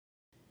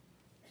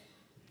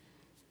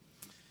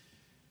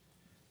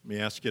Let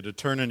me ask you to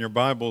turn in your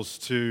Bibles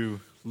to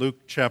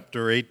Luke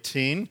chapter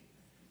 18.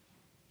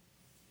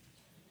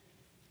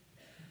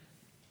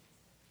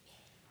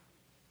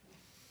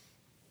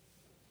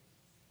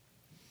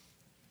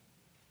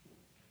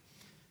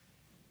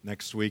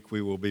 Next week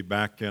we will be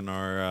back in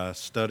our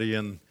study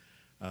in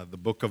the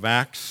book of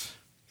Acts.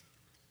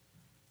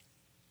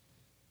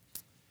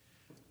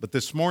 But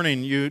this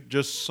morning you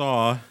just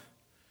saw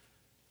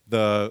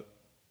the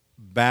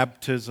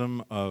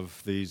baptism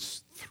of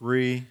these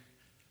three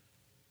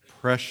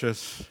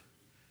precious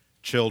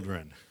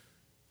children.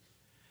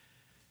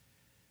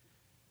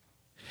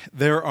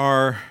 There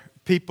are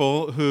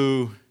people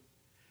who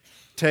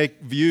take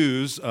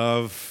views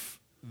of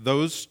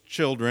those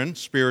children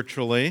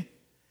spiritually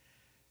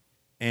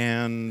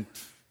and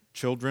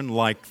children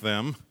like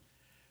them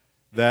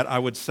that I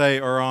would say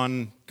are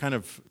on kind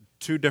of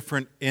two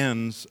different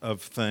ends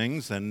of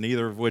things, and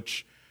neither of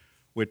which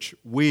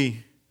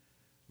we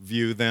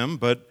view them.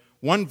 But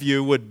one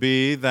view would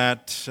be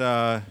that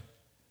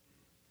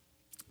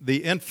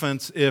the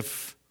infants,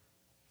 if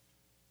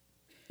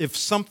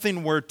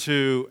something were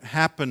to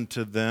happen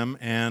to them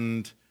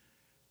and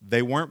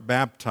they weren't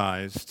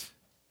baptized,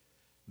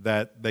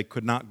 that they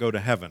could not go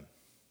to heaven.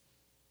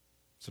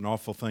 It's an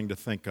awful thing to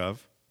think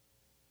of,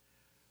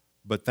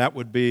 but that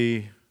would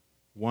be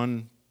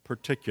one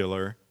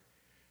particular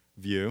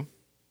view.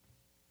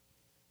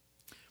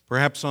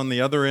 Perhaps on the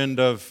other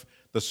end of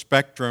the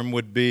spectrum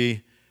would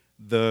be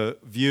the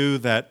view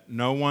that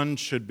no one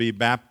should be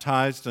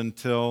baptized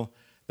until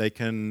they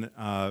can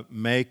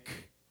make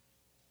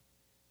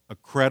a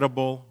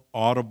credible,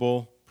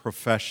 audible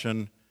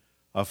profession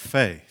of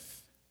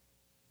faith.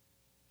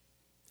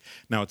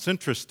 Now, it's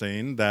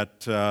interesting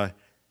that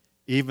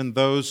even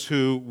those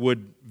who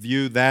would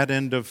view that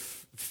end of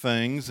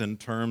things in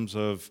terms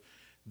of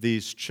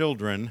these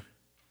children,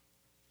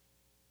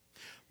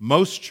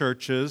 most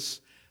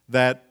churches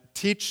that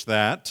teach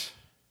that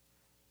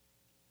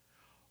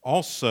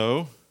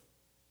also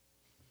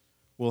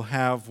will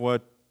have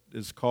what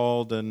is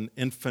called an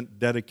infant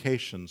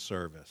dedication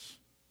service.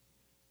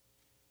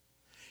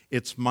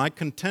 It's my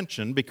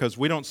contention, because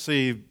we don't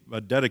see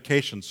a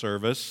dedication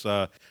service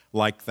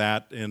like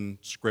that in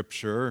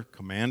Scripture,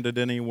 commanded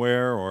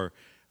anywhere, or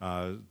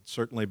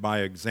certainly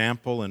by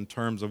example in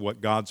terms of what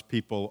God's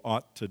people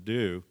ought to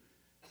do.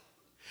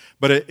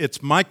 But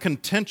it's my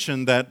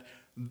contention that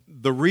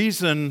the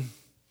reason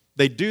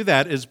they do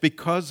that is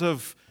because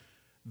of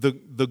the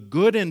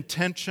good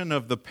intention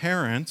of the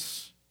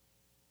parents,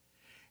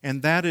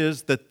 and that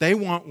is that they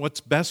want what's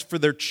best for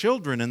their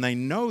children, and they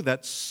know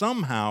that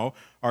somehow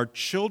our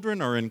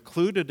children are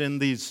included in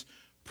these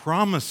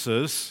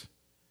promises,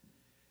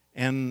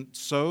 and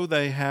so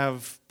they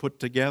have put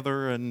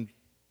together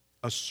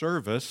a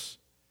service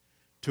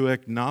to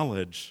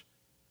acknowledge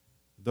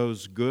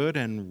those good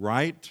and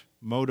right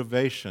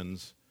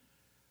motivations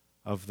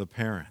of the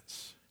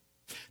parents.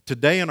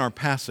 Today in our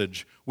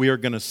passage, we are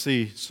going to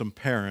see some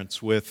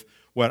parents with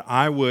what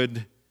I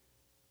would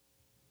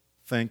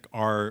think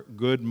are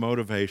good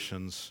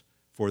motivations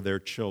for their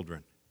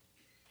children.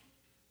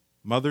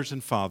 Mothers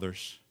and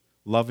fathers,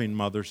 loving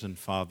mothers and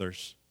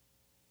fathers,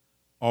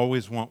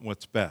 always want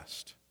what's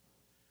best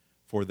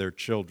for their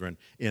children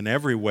in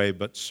every way,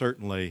 but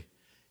certainly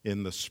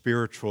in the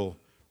spiritual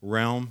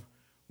realm.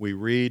 We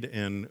read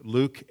in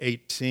Luke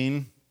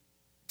 18,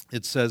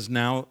 it says,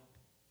 "Now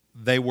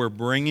they were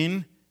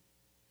bringing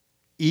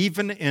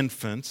even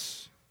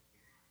infants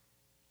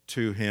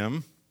to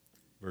him,"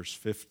 verse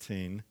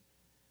 15,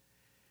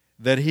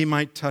 "that he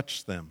might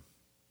touch them.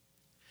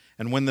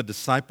 And when the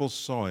disciples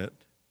saw it,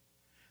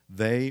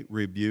 they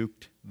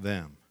rebuked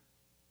them.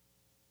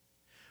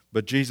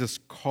 But Jesus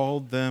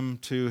called them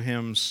to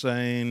him,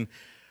 saying,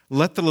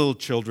 'Let the little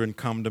children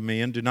come to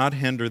me, and do not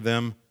hinder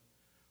them,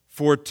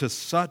 for to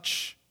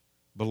such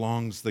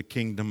belongs the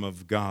kingdom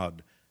of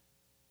God.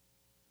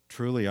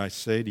 Truly I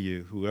say to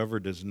you, whoever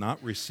does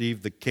not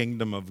receive the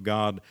kingdom of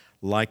God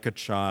like a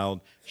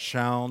child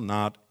shall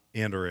not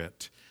enter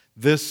it.'"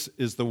 This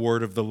is the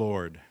word of the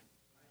Lord.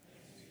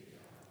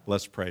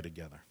 Let's pray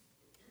together.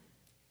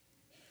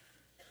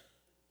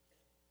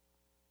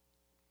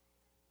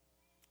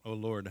 Oh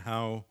Lord,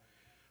 how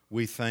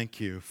we thank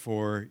you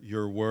for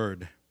your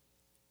word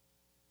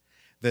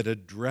that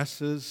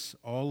addresses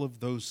all of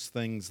those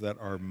things that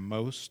are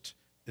most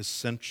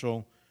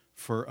essential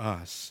for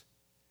us.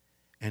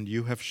 And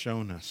you have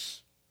shown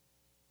us.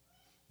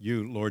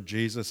 You, Lord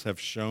Jesus, have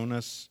shown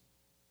us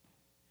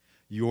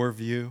your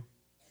view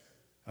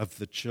of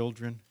the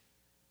children.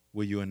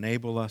 Will you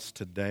enable us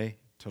today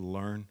to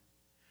learn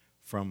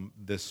from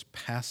this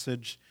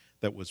passage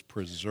that was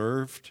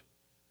preserved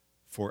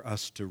for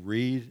us to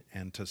read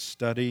and to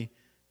study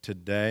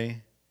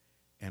today?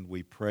 And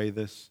we pray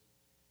this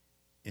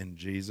in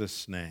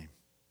Jesus' name.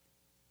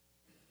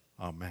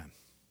 Amen.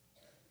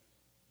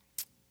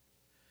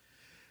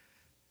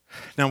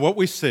 Now, what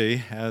we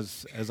see,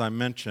 as I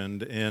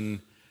mentioned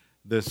in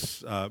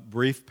this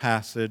brief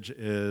passage,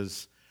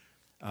 is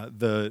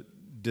the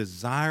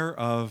desire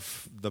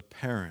of the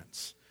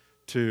parents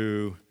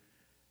to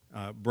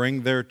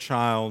bring their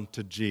child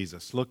to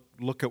Jesus.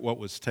 Look at what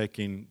was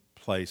taking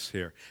place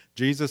here.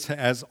 Jesus,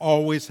 as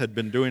always, had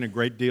been doing a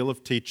great deal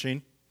of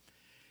teaching.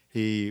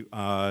 He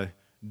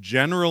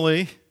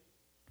generally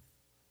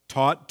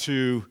taught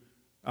to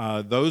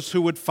those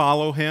who would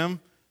follow him,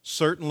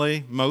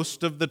 certainly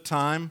most of the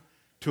time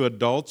to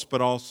adults,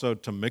 but also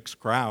to mixed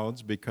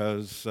crowds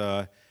because,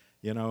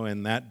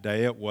 in that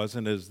day it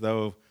wasn't as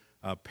though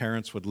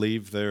parents would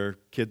leave their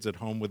kids at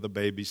home with a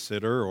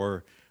babysitter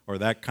or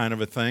that kind of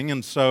a thing.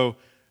 And so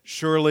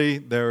surely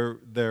there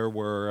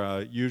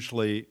were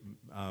usually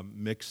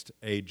mixed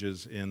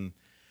ages in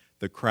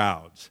the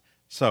crowds.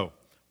 So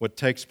what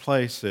takes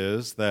place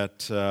is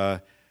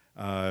that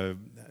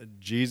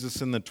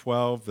Jesus and the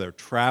 12, they're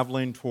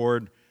traveling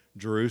toward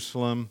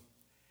Jerusalem,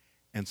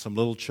 and some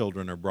little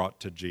children are brought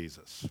to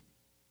Jesus.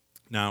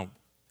 Now,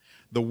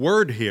 the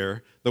word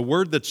here, the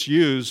word that's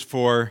used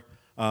for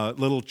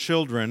little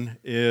children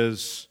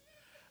is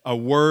a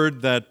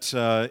word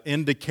that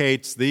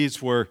indicates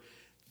these were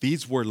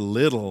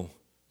little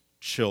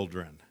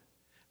children.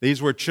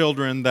 These were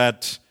children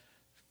that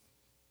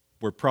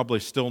were probably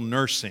still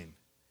nursing.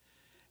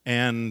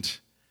 And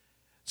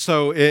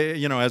so,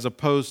 as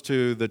opposed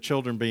to the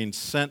children being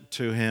sent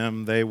to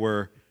him, they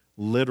were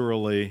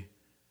literally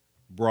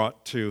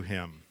brought to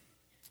him.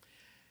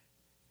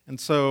 And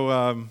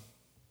so,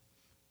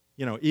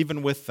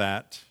 even with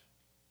that,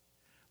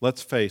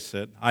 let's face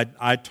it,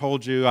 I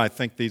told you I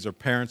think these are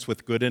parents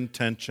with good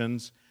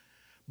intentions,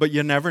 but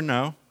you never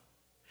know.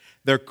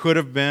 There could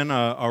have been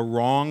a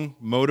wrong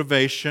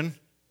motivation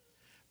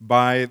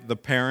by the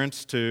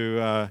parents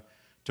to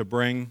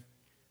bring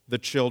the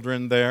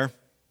children there.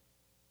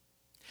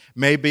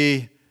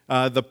 Maybe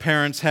the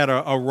parents had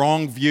a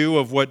wrong view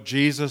of what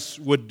Jesus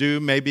would do.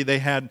 Maybe they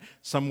had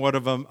somewhat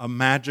of a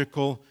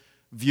magical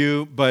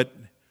view. But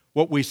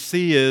what we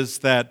see is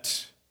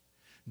that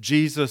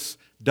Jesus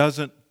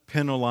doesn't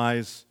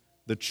penalize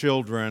the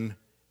children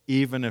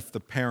even if the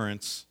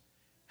parents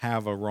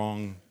have a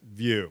wrong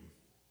view.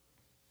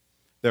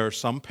 There are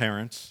some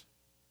parents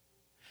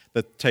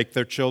that take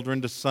their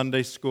children to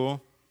Sunday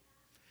school.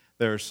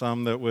 There are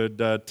some that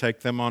would take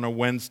them on a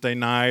Wednesday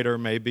night or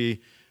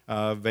maybe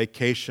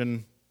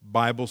vacation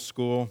Bible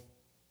school,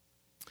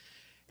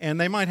 and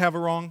they might have a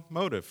wrong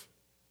motive.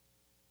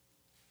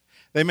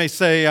 They may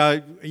say,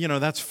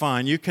 that's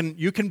fine. You can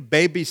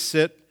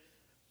babysit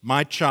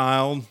my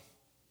child,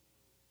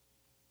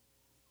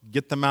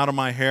 get them out of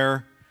my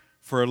hair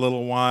for a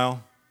little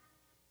while.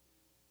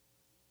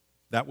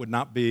 That would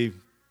not be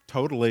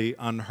totally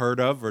unheard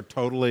of or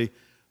totally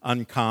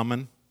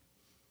uncommon.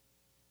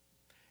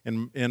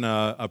 In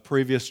a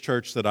previous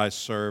church that I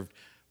served,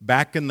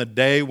 back in the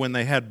day when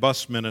they had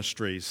bus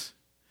ministries,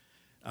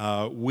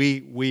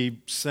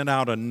 we sent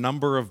out a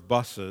number of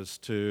buses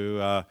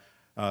to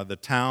the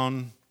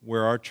town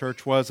where our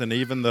church was and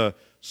even the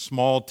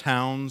small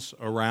towns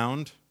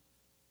around.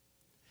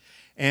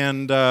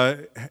 And,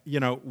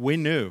 we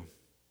knew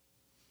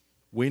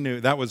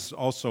that was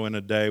also in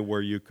a day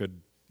where you could,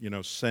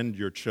 send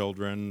your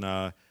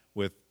children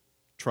with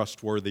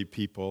trustworthy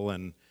people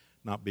and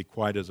not be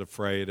quite as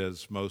afraid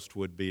as most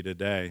would be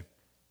today.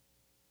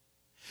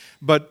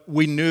 But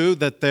we knew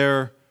that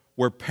there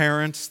were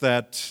parents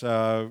that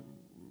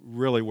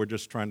really were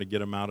just trying to get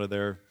them out of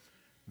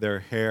their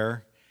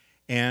hair.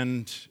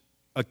 And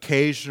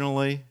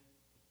occasionally,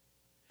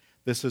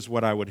 this is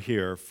what I would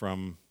hear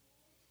from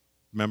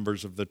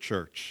members of the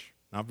church.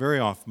 Not very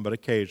often, but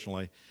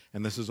occasionally.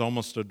 And this is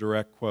almost a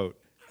direct quote.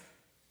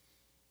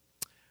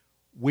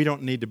 We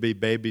don't need to be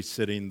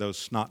babysitting those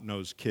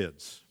snot-nosed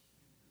kids.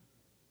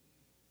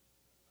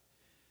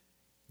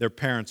 Their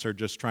parents are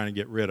just trying to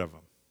get rid of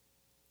them.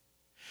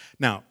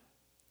 Now,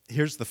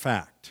 here's the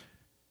fact.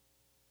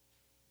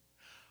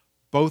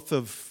 Both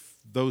of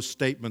those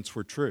statements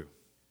were true.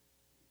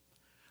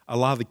 A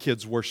lot of the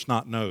kids were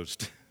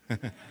snot-nosed.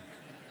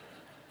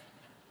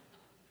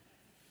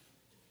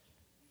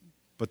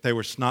 But they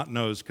were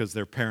snot-nosed because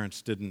their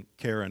parents didn't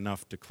care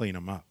enough to clean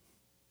them up.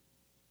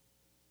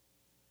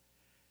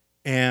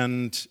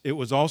 And it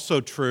was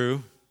also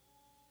true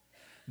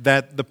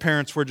that the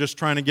parents were just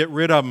trying to get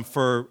rid of them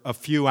for a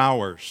few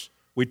hours.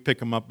 We'd pick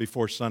them up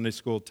before Sunday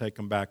school, take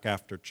them back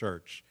after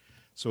church.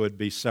 So it'd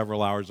be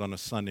several hours on a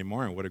Sunday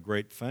morning. What a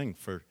great thing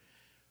for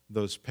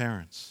those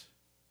parents.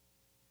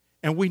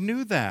 And we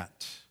knew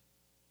that.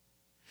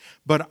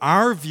 But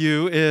our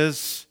view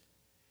is,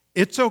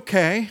 it's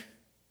okay.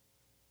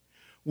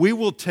 We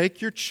will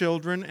take your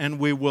children and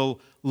we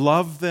will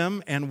love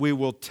them and we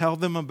will tell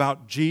them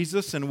about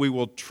Jesus and we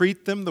will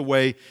treat them the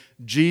way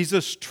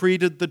Jesus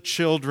treated the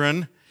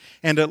children.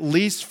 And at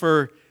least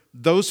for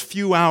those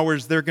few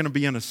hours, they're going to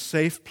be in a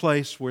safe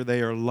place where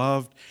they are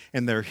loved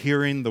and they're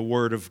hearing the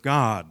Word of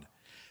God.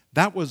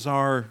 That was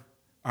our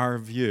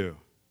view.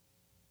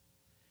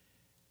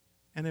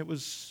 And it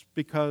was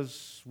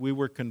because we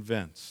were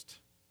convinced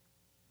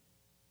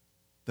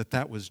that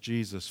that was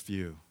Jesus'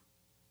 view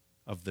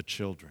of the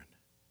children.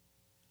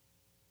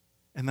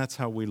 And that's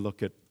how we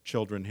look at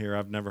children here.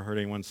 I've never heard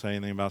anyone say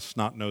anything about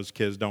snot-nosed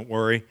kids. Don't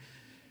worry.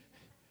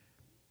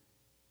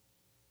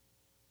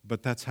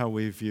 But that's how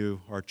we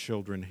view our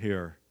children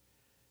here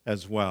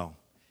as well,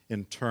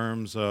 in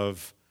terms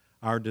of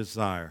our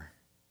desire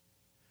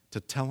to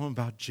tell them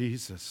about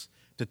Jesus,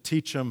 to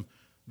teach them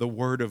the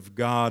Word of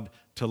God,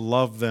 to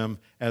love them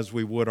as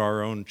we would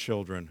our own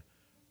children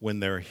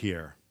when they're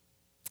here.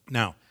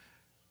 Now,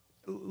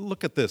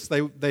 look at this.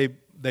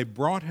 They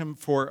brought him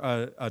for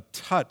a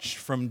touch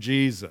from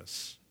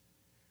Jesus.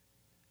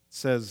 It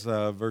says,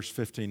 verse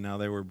 15, now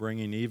they were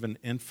bringing even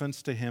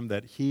infants to him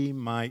that he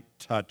might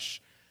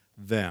touch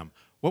them.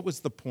 What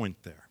was the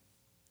point there?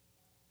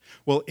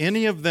 Well,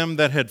 any of them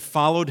that had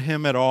followed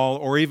him at all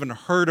or even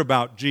heard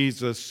about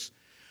Jesus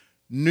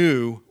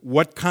knew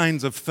what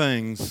kinds of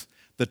things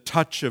the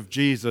touch of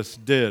Jesus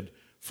did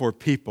for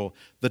people.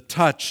 The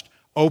touch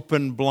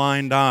opened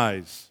blind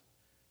eyes.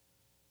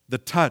 The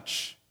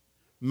touch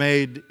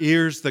made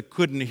ears that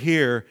couldn't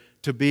hear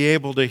to be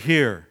able to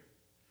hear.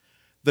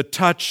 The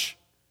touch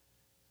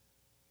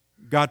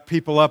got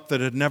people up that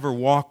had never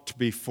walked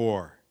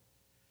before,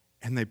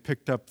 and they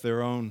picked up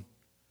their own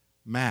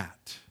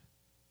mat.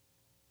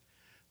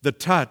 The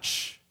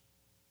touch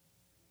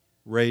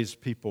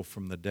raised people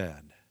from the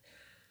dead.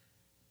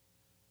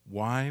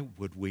 Why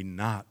would we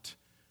not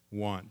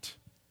want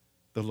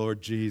the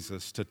Lord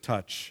Jesus to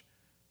touch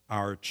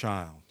our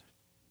child?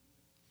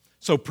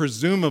 So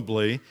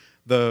presumably,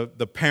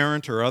 the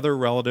parent or other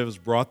relatives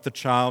brought the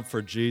child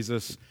for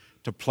Jesus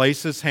to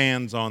place his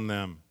hands on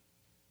them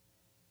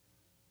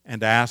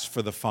and ask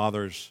for the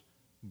Father's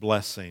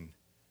blessing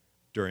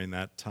during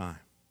that time.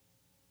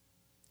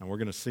 And we're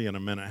going to see in a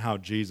minute how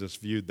Jesus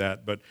viewed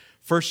that. But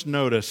first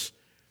notice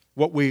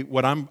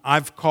what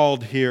I've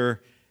called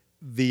here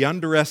the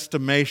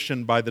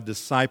underestimation by the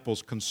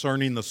disciples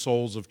concerning the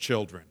souls of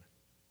children.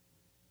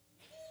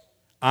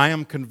 I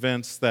am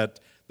convinced that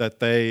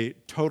they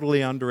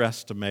totally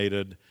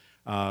underestimated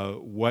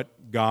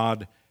what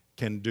God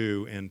can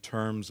do in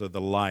terms of the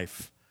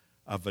life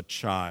of a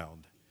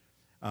child.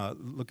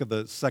 Look at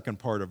the second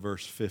part of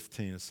verse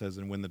 15. It says,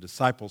 and when the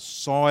disciples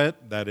saw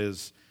it, that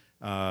is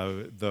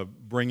the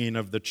bringing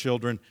of the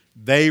children,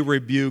 they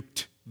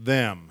rebuked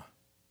them.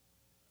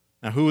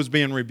 Now, who is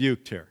being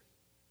rebuked here?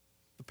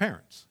 The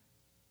parents.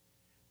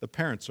 The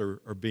parents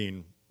are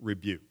being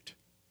rebuked.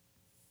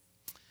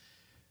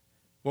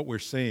 What we're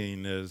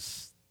seeing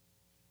is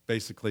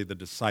basically the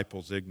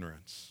disciples'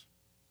 ignorance.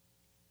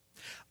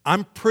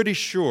 I'm pretty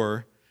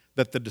sure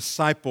that the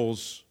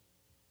disciples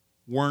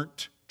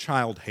weren't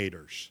child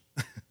haters.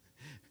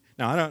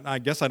 Now, I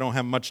guess I don't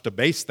have much to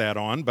base that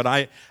on, but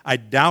I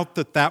doubt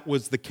that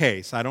was the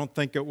case. I don't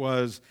think it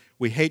was,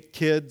 we hate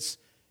kids,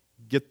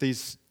 get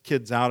these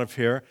kids out of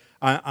here.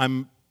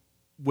 I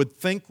would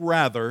think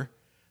rather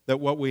that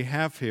what we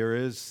have here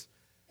is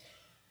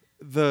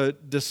the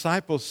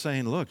disciples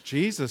saying, look,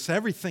 Jesus,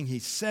 everything he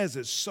says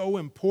is so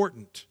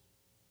important.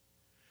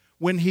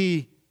 When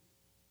he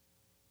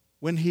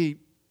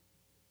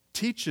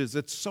teaches,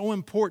 it's so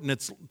important.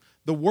 It's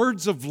the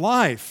words of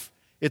life.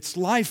 It's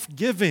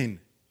life-giving.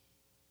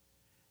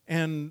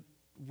 And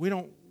we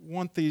don't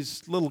want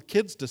these little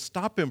kids to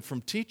stop him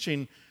from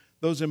teaching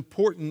those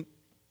important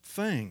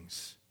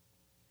things.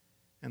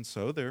 And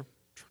so they're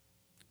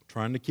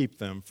trying to keep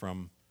them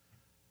from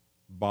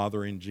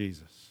bothering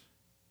Jesus.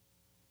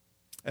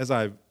 As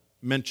I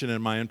mentioned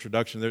in my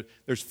introduction,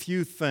 there's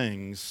few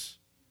things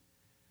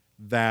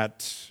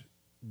that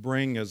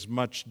bring as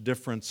much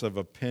difference of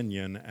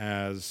opinion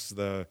as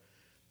the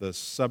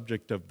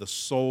subject of the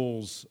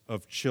souls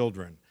of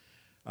children.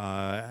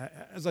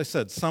 As I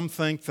said, some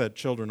think that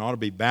children ought to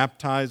be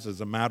baptized as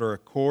a matter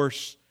of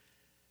course,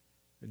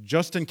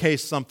 just in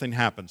case something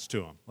happens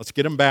to them. Let's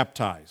get them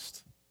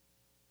baptized.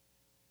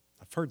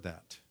 I've heard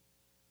that.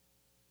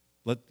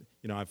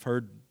 I've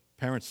heard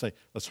parents say,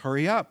 let's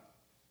hurry up.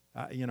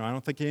 I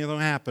don't think anything will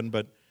happen,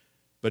 but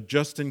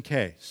just in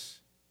case.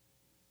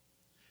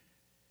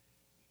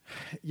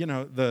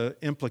 The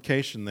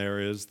implication there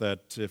is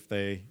that if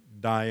they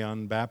die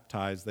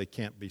unbaptized, they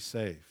can't be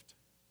saved.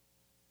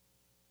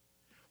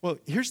 Well,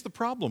 here's the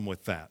problem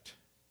with that.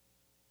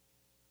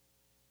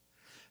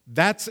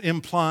 That's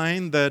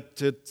implying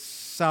that it's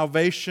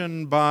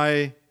salvation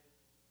by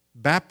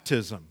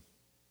baptism.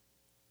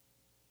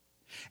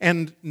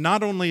 And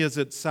not only is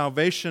it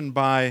salvation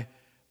by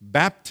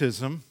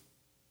baptism,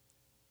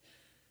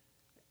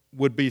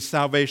 would be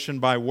salvation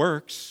by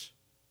works,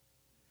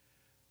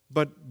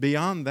 but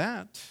beyond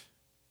that,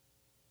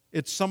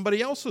 it's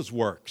somebody else's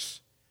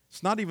works.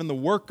 It's not even the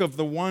work of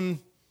the one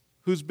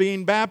who's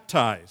being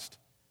baptized.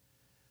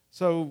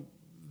 So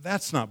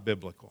that's not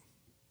biblical.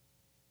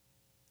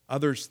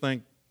 Others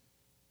think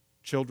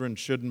children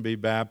shouldn't be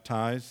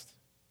baptized.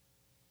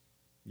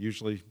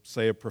 Usually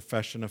say a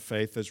profession of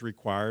faith is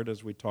required,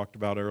 as we talked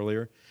about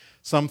earlier.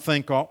 Some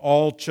think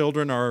all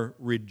children are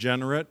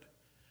regenerate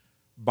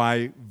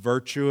by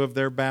virtue of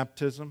their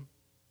baptism.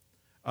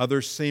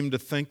 Others seem to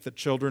think that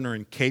children are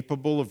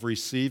incapable of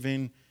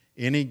receiving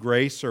any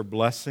grace or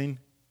blessing,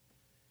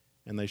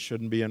 and they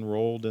shouldn't be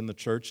enrolled in the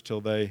church till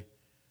they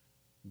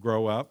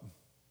grow up.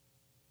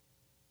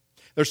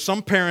 There's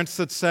some parents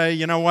that say,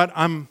 you know what,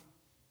 I'm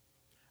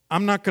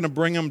I'm not going to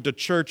bring them to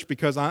church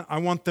because I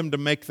want them to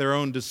make their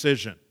own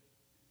decision.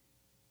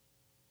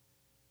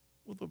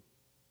 Well, the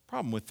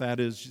problem with that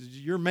is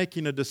you're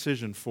making a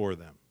decision for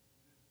them.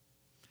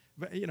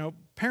 But,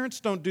 parents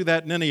don't do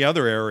that in any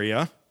other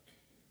area.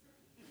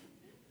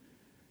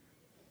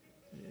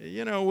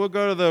 We'll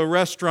go to the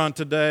restaurant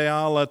today.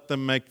 I'll let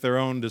them make their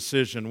own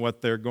decision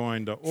what they're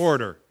going to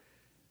order.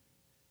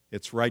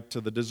 It's right to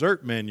the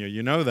dessert menu.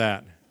 You know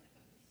that.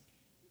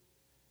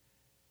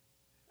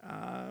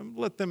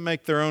 Let them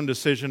make their own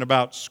decision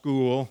about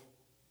school.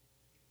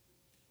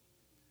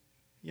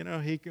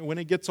 When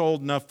he gets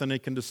old enough, then he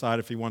can decide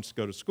if he wants to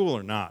go to school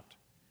or not.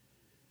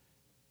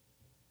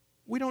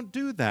 We don't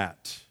do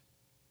that.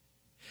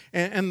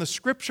 And the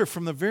scripture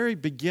from the very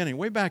beginning,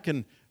 way back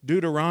in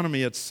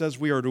Deuteronomy, it says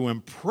we are to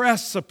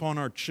impress upon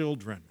our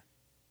children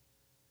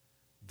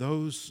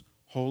those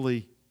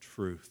holy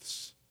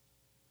truths.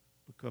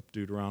 Look up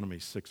Deuteronomy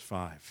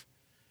 6:5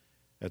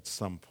 at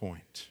some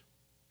point.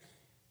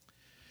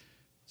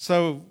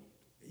 So,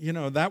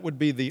 that would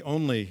be the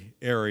only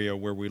area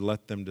where we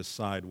let them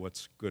decide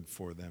what's good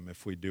for them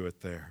if we do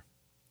it there.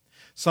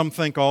 Some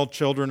think all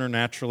children are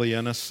naturally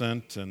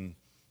innocent and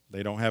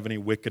they don't have any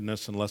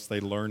wickedness unless they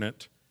learn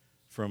it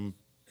from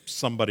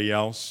somebody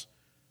else.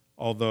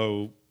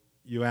 Although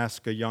you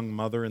ask a young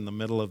mother in the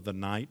middle of the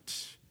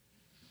night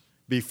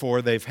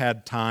before they've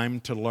had time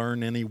to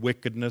learn any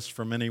wickedness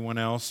from anyone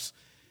else,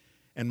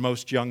 and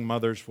most young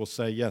mothers will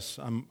say, yes,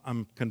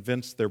 I'm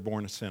convinced they're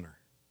born a sinner.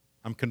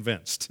 I'm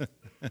convinced.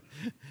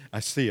 I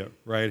see it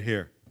right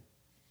here.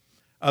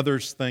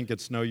 Others think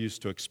it's no use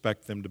to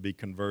expect them to be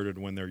converted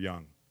when they're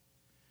young,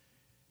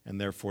 and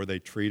therefore they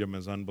treat them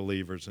as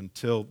unbelievers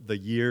until the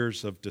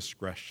years of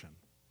discretion.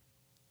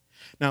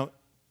 Now,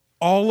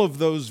 all of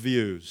those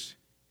views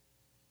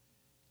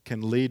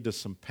can lead to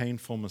some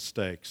painful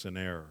mistakes and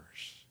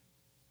errors.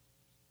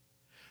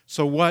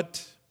 So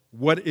what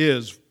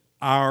is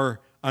our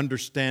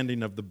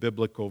understanding of the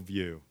biblical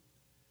view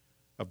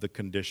of the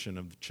condition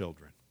of the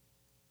children?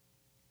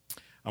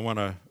 I want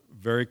to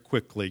very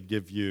quickly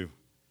give you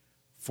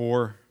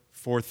four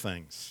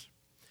things.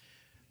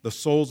 The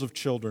souls of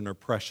children are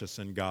precious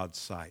in God's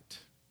sight.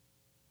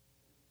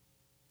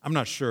 I'm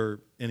not sure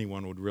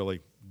anyone would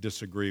really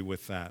disagree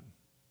with that.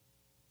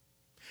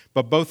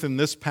 But both in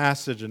this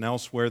passage and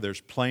elsewhere,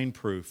 there's plain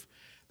proof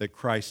that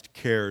Christ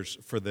cares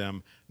for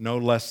them no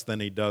less than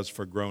he does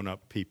for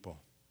grown-up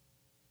people.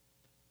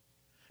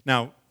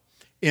 Now,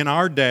 in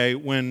our day,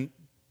 when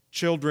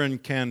children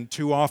can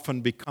too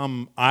often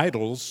become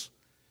idols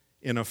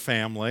in a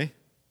family,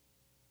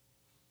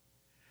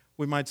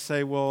 we might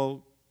say,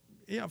 well,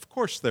 yeah, of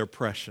course they're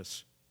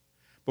precious.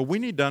 But we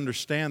need to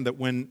understand that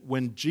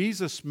when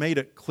Jesus made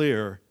it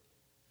clear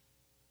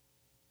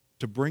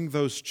to bring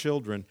those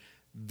children,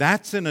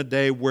 that's in a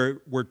day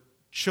where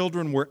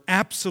children were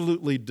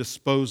absolutely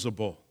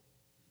disposable,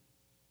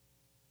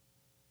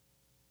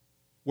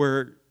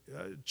 where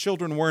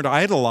children weren't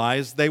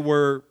idolized, they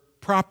were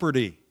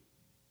property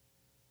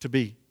to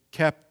be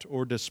kept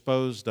or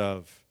disposed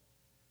of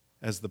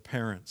as the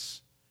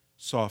parents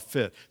saw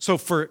fit. So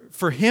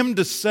for him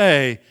to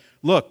say,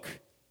 look,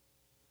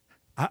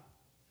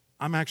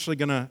 I'm actually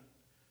going to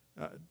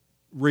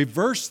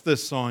reverse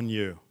this on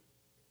you.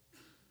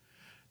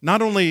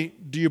 Not only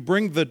do you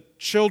bring the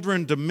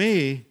children to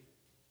me,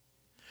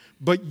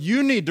 but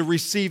you need to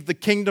receive the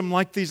kingdom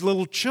like these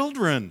little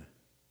children.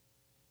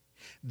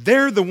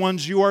 They're the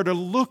ones you are to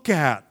look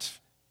at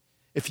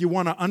if you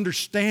want to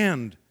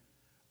understand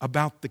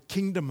about the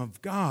kingdom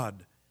of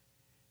God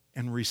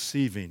and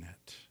receiving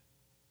it.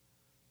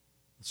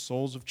 The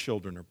souls of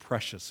children are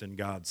precious in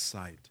God's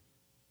sight.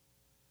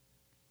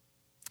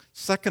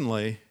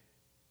 Secondly,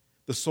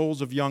 the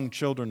souls of young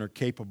children are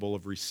capable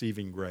of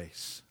receiving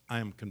grace. I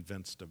am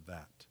convinced of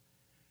that.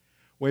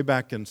 Way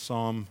back in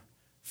Psalm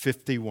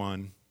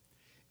 51,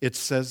 it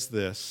says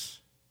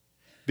this,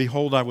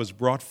 "Behold, I was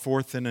brought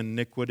forth in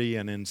iniquity,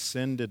 and in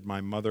sin did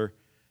my mother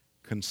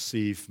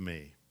conceive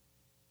me."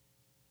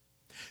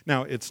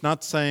 Now, it's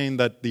not saying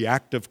that the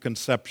act of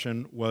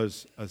conception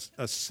was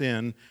a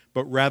sin,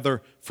 but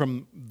rather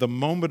from the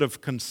moment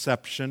of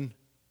conception,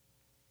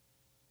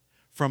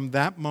 from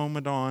that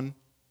moment on,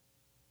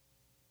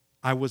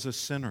 I was a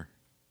sinner.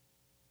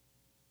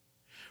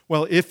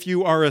 Well, if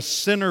you are a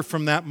sinner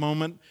from that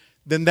moment,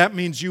 then that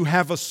means you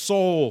have a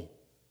soul.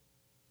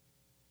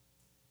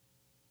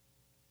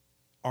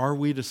 Are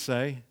we to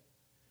say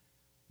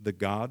that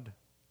God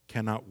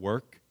cannot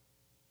work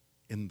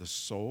in the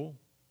soul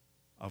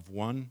of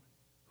one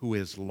who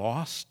is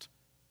lost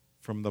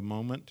from the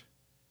moment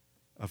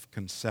of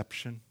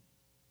conception?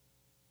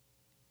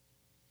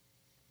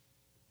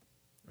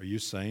 Are you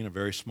saying a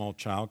very small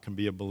child can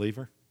be a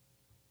believer?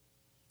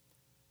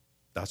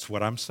 That's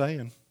what I'm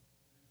saying.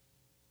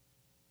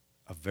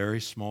 A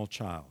very small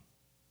child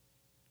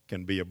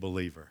can be a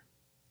believer.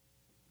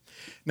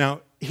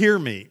 Now, hear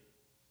me.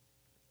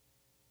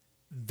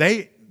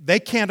 They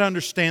can't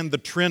understand the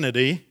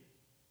Trinity.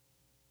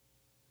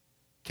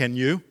 Can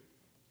you?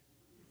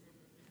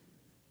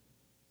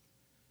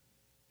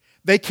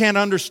 They can't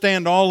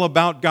understand all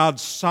about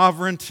God's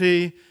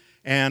sovereignty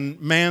and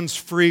man's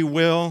free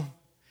will.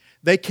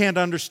 They can't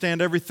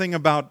understand everything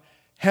about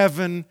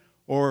heaven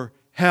or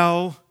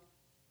hell,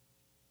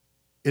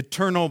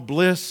 eternal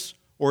bliss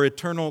or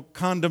eternal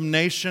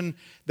condemnation.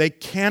 They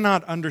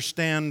cannot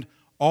understand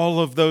all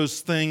of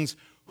those things.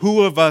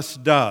 Who of us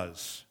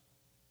does?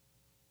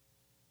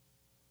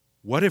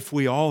 What if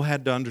we all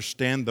had to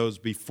understand those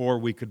before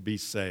we could be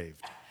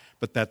saved?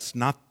 But that's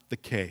not the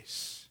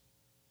case.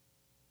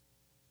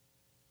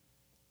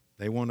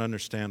 They won't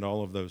understand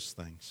all of those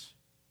things.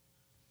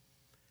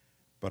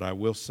 But I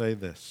will say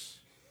this.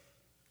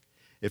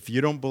 If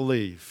you don't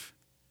believe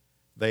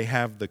they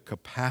have the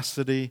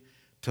capacity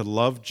to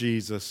love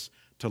Jesus,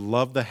 to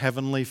love the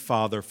Heavenly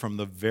Father from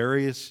the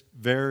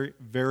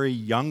very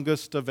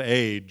youngest of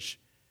age,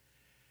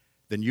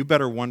 then you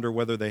better wonder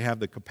whether they have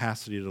the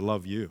capacity to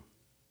love you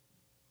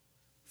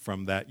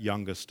from that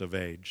youngest of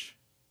age.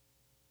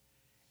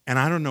 And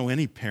I don't know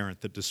any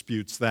parent that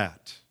disputes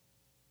that.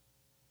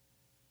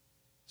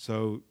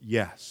 So,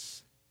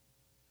 yes,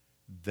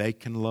 they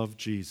can love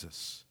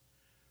Jesus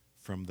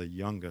from the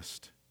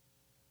youngest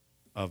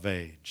of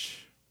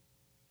age.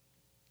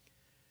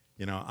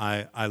 You know,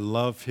 I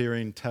love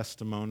hearing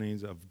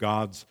testimonies of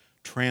God's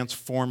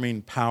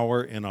transforming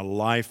power in a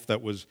life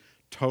that was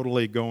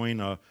totally going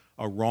a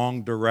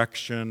wrong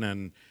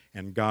direction,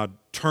 and God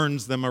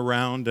turns them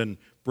around and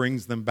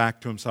brings them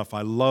back to Himself.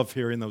 I love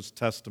hearing those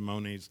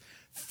testimonies.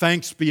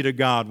 Thanks be to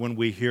God when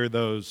we hear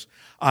those.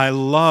 I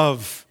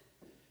love,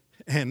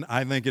 and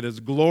I think it is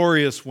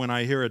glorious when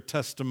I hear a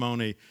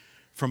testimony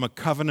from a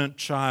covenant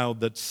child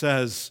that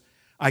says,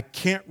 I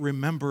can't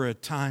remember a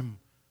time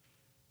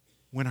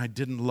when I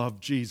didn't love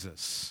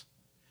Jesus.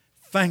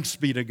 Thanks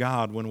be to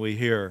God when we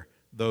hear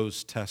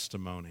those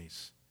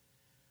testimonies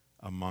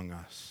among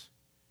us.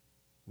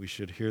 We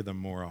should hear them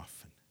more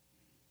often.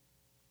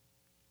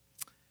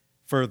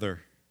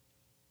 Further,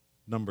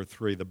 number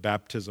 3, the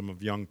baptism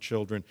of young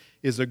children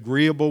is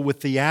agreeable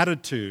with the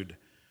attitude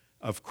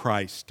of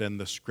Christ and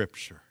the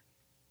Scripture.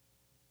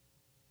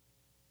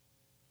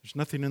 There's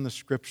nothing in the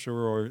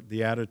Scripture or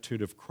the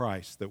attitude of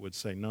Christ that would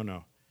say,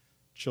 no,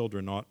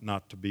 children ought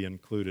not to be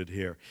included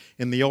here.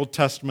 In the Old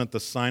Testament, the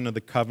sign of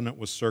the covenant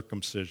was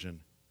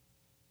circumcision.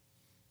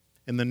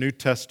 In the New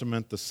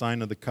Testament, the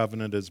sign of the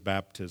covenant is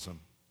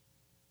baptism.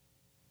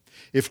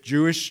 If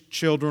Jewish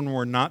children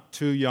were not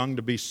too young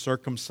to be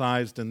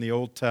circumcised in the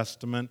Old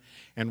Testament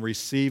and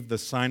receive the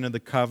sign of the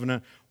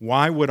covenant,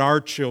 why would our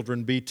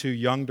children be too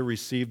young to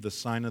receive the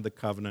sign of the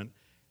covenant,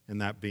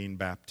 and that being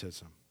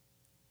baptism?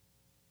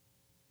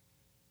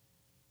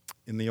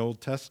 In the Old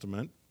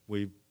Testament,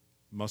 we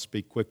must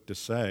be quick to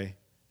say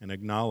and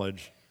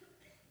acknowledge,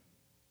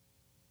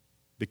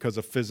 because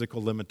of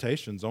physical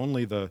limitations,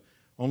 only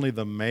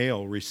the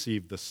male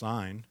received the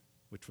sign,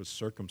 which was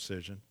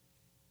circumcision.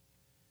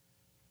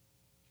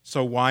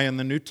 So why in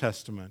the New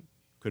Testament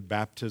could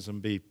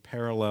baptism be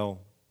parallel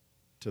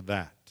to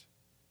that?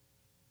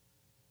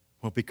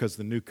 Well, because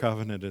the new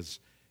covenant is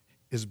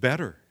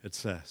better, it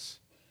says.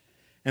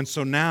 And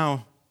so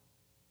now,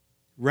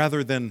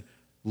 rather than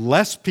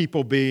less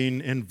people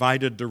being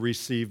invited to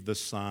receive the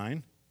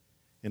sign,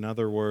 in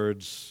other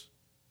words,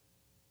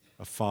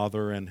 a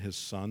father and his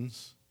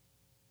sons,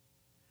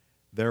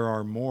 there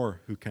are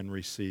more who can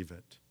receive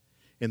it.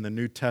 In the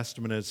New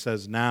Testament, it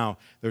says now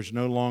there's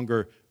no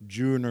longer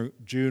Jew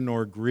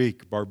nor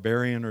Greek,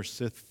 barbarian or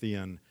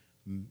Scythian,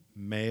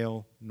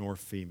 male nor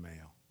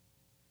female.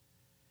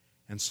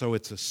 And so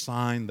it's a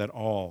sign that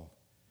all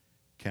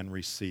can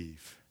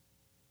receive.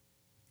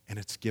 And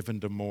it's given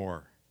to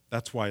more.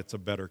 That's why it's a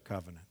better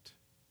covenant.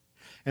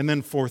 And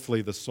then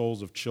fourthly, the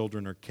souls of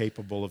children are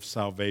capable of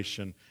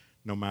salvation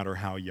no matter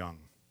how young.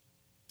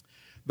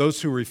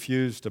 Those who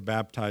refuse to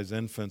baptize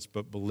infants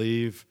but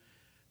believe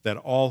that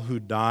all who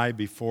die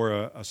before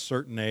a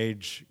certain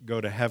age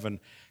go to heaven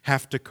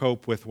have to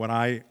cope with what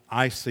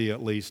I see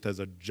at least as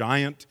a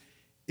giant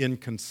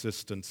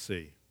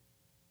inconsistency.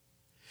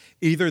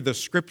 Either the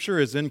Scripture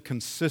is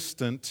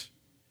inconsistent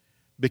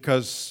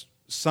because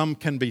some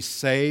can be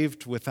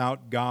saved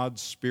without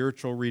God's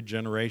spiritual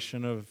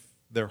regeneration of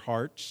their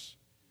hearts.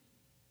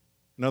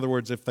 In other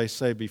words, if they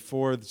say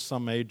before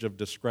some age of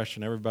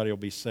discretion everybody will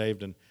be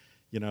saved, and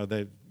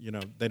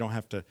they don't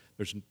have to,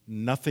 there's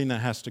nothing that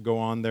has to go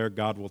on there.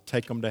 God will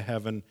take them to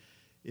heaven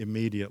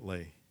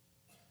immediately.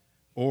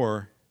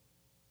 Or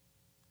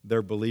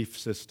their belief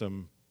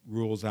system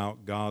rules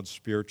out God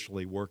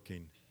spiritually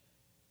working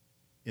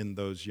in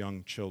those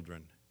young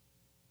children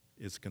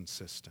is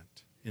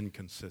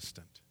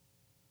inconsistent.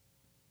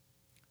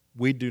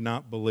 We do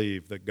not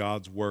believe that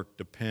God's work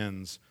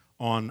depends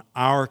on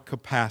our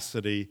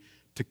capacity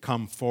to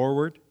come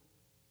forward.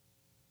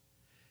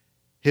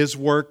 His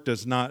work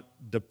does not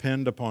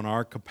depend upon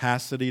our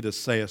capacity to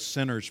say a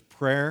sinner's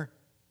prayer.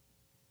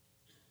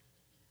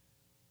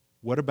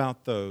 What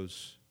about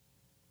those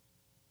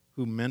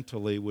who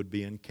mentally would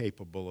be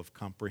incapable of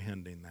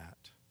comprehending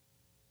that?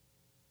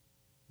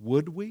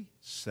 Would we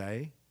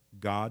say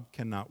God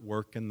cannot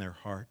work in their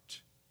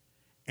heart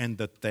and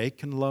that they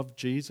can love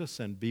Jesus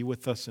and be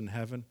with us in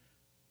heaven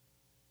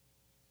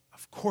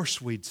Of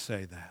course we'd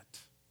say that.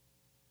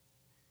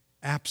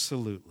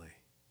 Absolutely.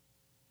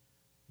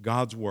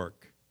 God's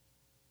work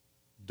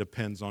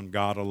depends on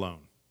God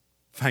alone.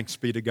 Thanks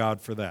be to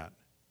God for that.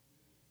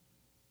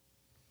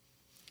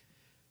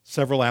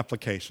 Several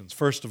applications.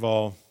 First of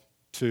all,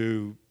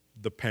 to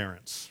the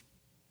parents.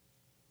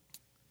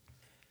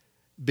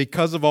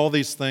 Because of all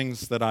these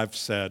things that I've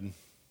said,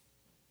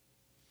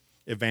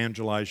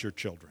 evangelize your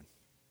children.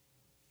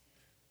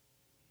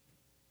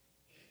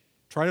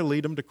 Try to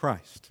lead them to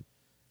Christ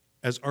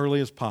as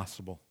early as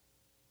possible.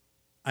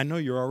 I know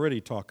you're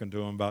already talking to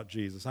them about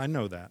Jesus. I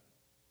know that.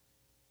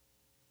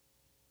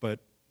 But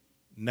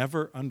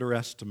never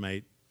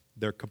underestimate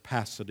their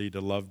capacity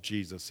to love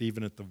Jesus,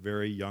 even at the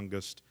very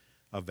youngest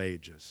of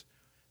ages.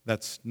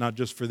 That's not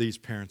just for these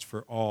parents,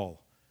 for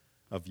all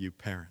of you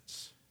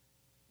parents.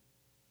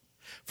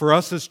 For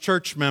us as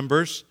church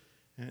members,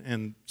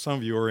 and some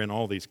of you are in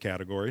all these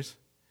categories,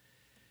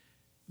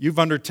 you've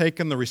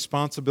undertaken the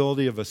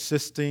responsibility of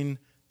assisting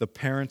the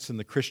parents in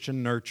the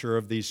Christian nurture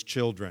of these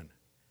children.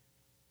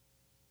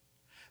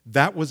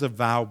 That was a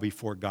vow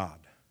before God.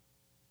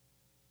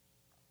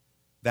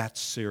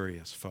 That's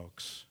serious,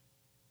 folks.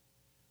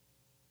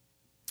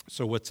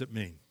 So what's it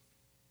mean?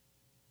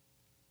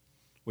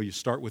 Well, you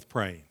start with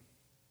praying.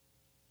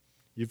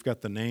 You've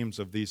got the names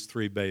of these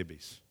 3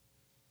 babies.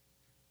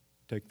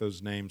 Take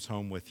those names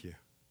home with you.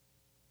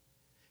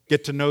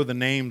 Get to know the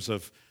names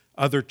of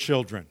other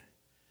children.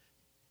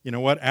 You know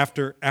what?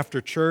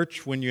 After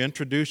church, when you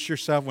introduce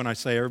yourself, when I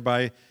say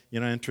everybody,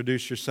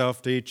 introduce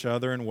yourself to each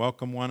other and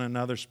welcome one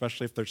another,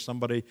 especially if there's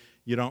somebody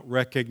you don't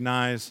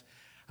recognize,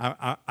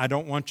 I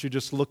don't want you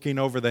just looking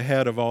over the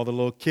head of all the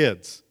little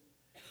kids.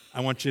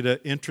 I want you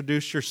to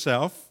introduce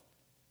yourself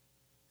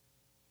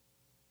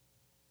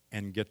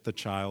and get the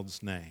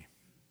child's name.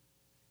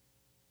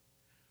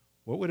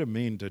 What would it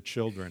mean to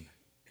children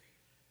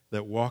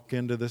that walk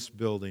into this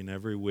building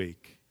every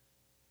week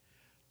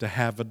to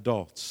have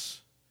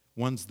adults,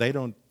 ones they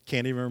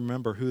can't even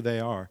remember who they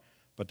are,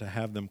 but to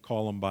have them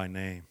call them by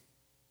name?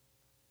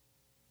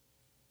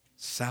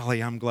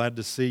 Sally, I'm glad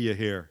to see you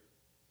here.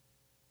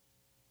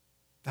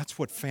 That's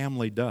what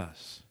family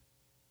does.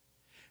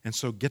 And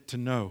so get to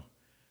know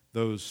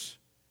those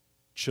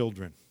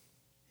children.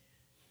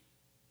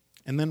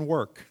 And then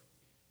work.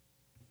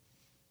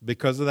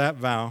 Because of that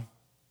vow,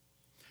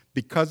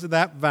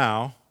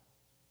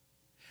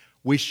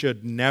 we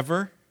should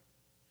never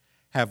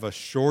have a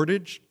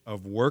shortage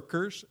of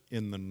workers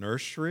in the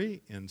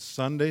nursery, in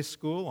Sunday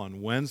school,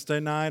 on Wednesday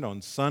night,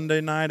 on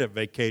Sunday night, at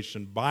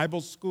Vacation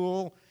Bible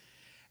School.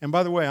 And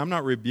by the way, I'm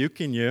not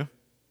rebuking you.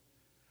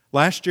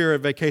 Last year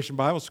at Vacation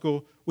Bible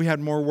School, we had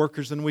more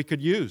workers than we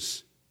could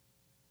use.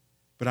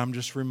 But I'm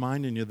just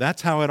reminding you,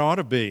 that's how it ought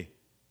to be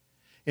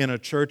in a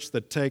church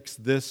that takes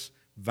this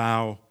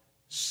vow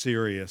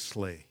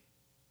seriously.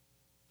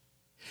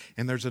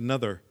 And there's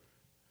another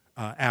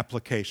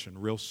application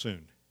real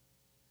soon,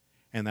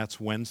 and that's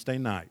Wednesday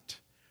night,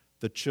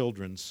 the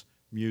children's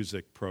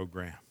music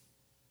program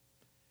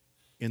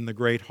in the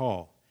Great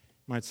Hall.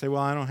 You might say,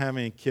 well, I don't have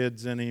any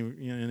kids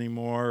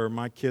anymore, or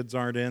my kids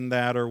aren't in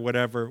that, or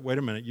whatever. Wait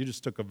a minute, you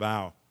just took a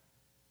vow.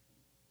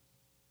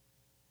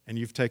 And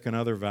you've taken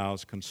other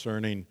vows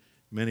concerning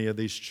many of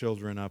these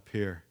children up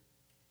here.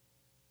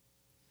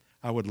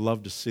 I would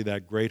love to see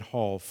that great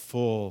hall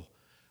full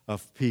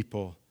of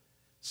people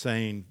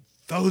saying,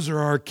 those are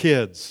our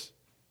kids.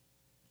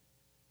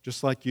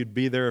 Just like you'd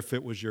be there if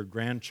it was your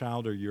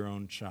grandchild or your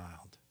own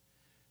child.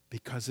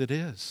 Because it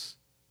is.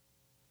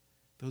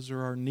 Those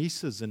are our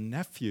nieces and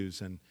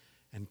nephews and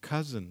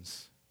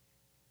cousins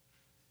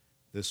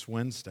this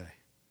Wednesday.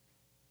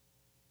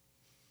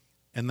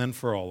 And then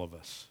for all of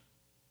us.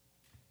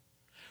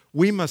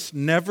 We must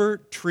never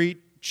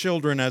treat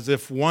children as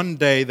if one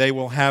day they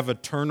will have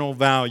eternal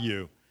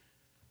value,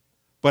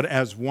 but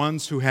as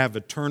ones who have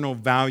eternal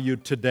value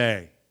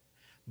today.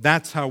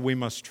 That's how we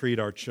must treat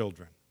our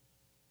children.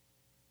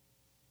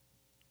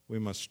 We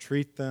must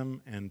treat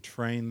them and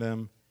train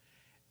them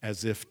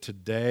as if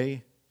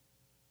today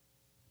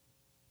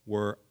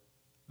were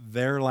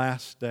their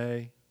last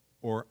day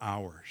or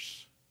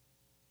ours.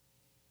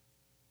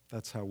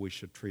 That's how we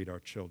should treat our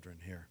children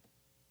here.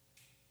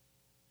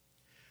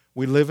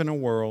 We live in a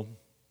world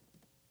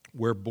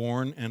where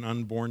born and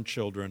unborn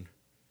children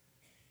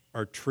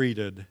are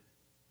treated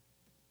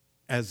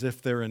as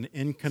if they're an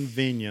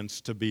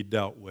inconvenience to be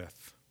dealt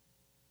with.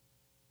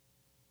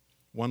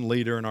 One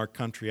leader in our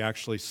country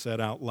actually said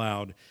out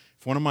loud,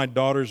 if one of my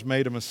daughters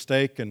made a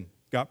mistake and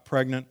got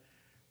pregnant,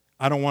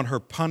 I don't want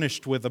her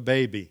punished with a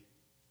baby.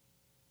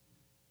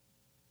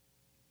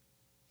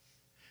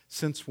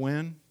 Since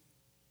when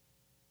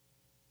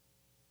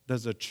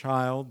does a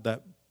child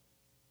that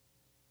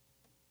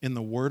in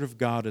the Word of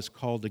God is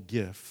called a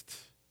gift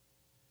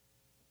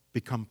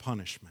become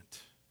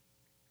punishment?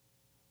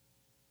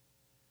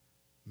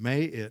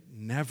 May it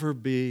never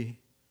be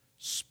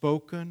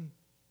spoken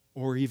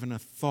or even a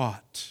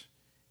thought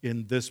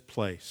in this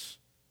place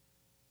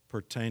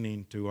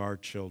pertaining to our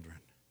children.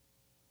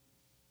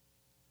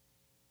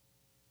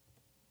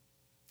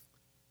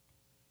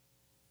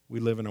 We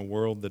live in a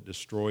world that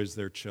destroys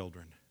their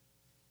children.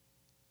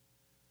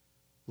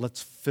 Let's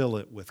fill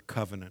it with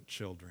covenant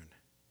children.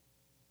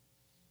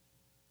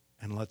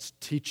 And let's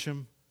teach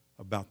them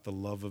about the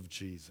love of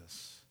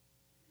Jesus.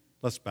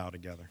 Let's bow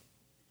together.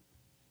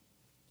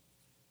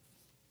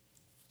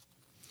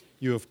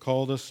 You have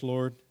called us,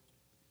 Lord,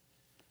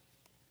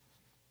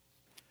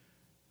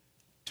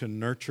 to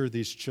nurture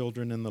these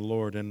children in the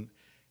Lord. And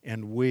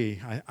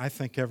I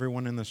think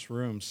everyone in this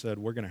room said,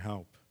 we're going to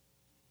help.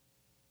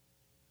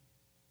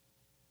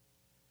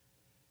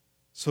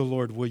 So,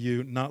 Lord, will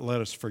you not let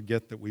us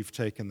forget that we've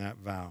taken that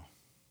vow?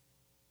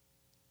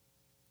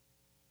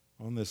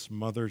 On this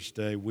Mother's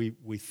Day, we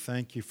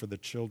thank you for the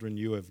children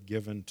you have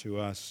given to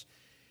us.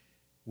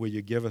 Will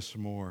you give us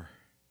more?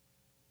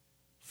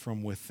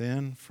 From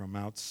within, from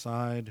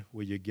outside,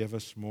 will you give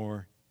us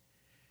more?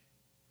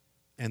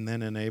 And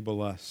then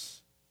enable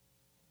us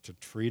to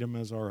treat them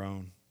as our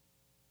own.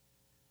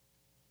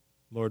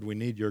 Lord, we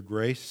need your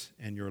grace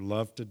and your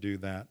love to do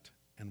that,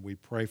 and we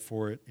pray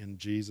for it in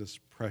Jesus'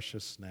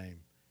 precious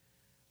name.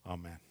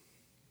 Amen.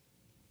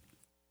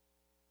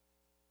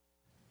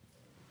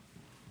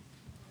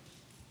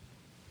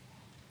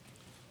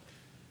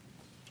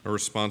 Our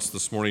response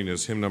this morning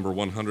is hymn number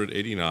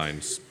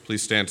 189.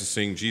 Please stand to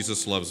sing,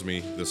 Jesus Loves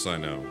Me, This I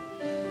Know.